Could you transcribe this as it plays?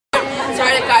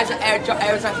sorry that guys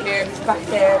I was not here. He's back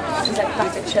there. He's like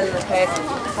back to chilling, okay?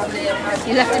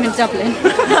 You left him in Dublin.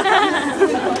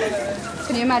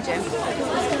 Can you imagine?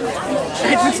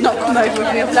 Edward's not come over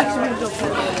with me. I've left him in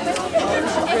Dublin.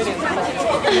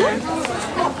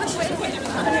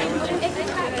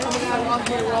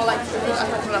 We're all like,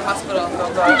 I'm in a hospital.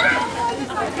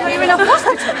 You're in a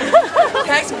hospital?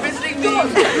 Thanks for visiting me.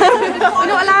 We're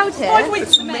not allowed here. 5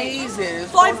 weeks to me. Amazing.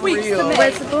 5 weeks to me.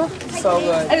 Where's the book? So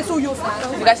good. And it's all your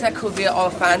fault. You guys see that cool video all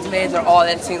the fans made? They're all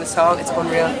in singing the song. It's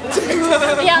unreal.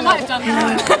 Yeah, I might have done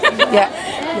that. Yeah.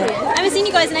 I haven't seen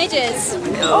you guys in ages.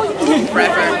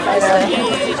 Forever.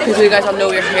 Because you guys all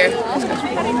know you're here.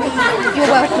 You're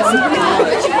welcome.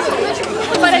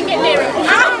 If I don't get near it.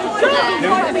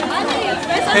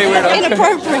 Hey, we're not.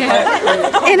 Inappropriate.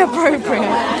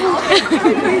 Inappropriate.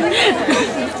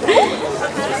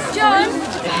 John.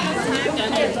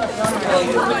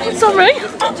 Sorry.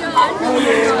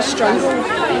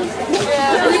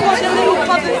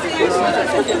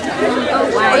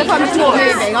 Well, if I'm not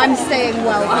moving, I'm staying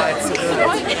well.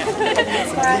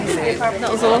 That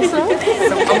was awesome. Oh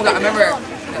my god, I remember.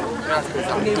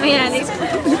 Oh yeah, Liz.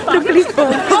 Oh,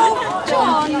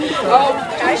 John.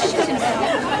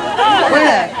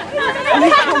 where?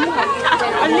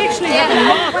 I'm literally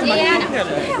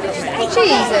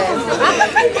Jesus.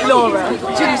 Laura.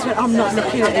 Julie went, I'm not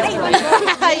looking at this place.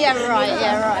 Yeah, right,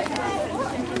 yeah, right.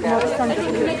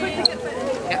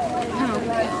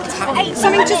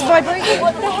 Something just vibrated.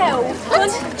 What the hell?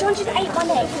 John just ate my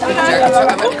leg.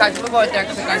 Guys, we'll go out there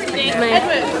because the guys are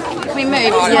Can we move?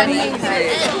 Yeah.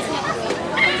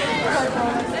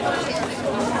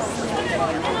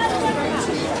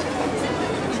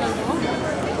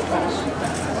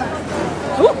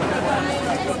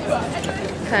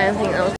 Okay, I think that was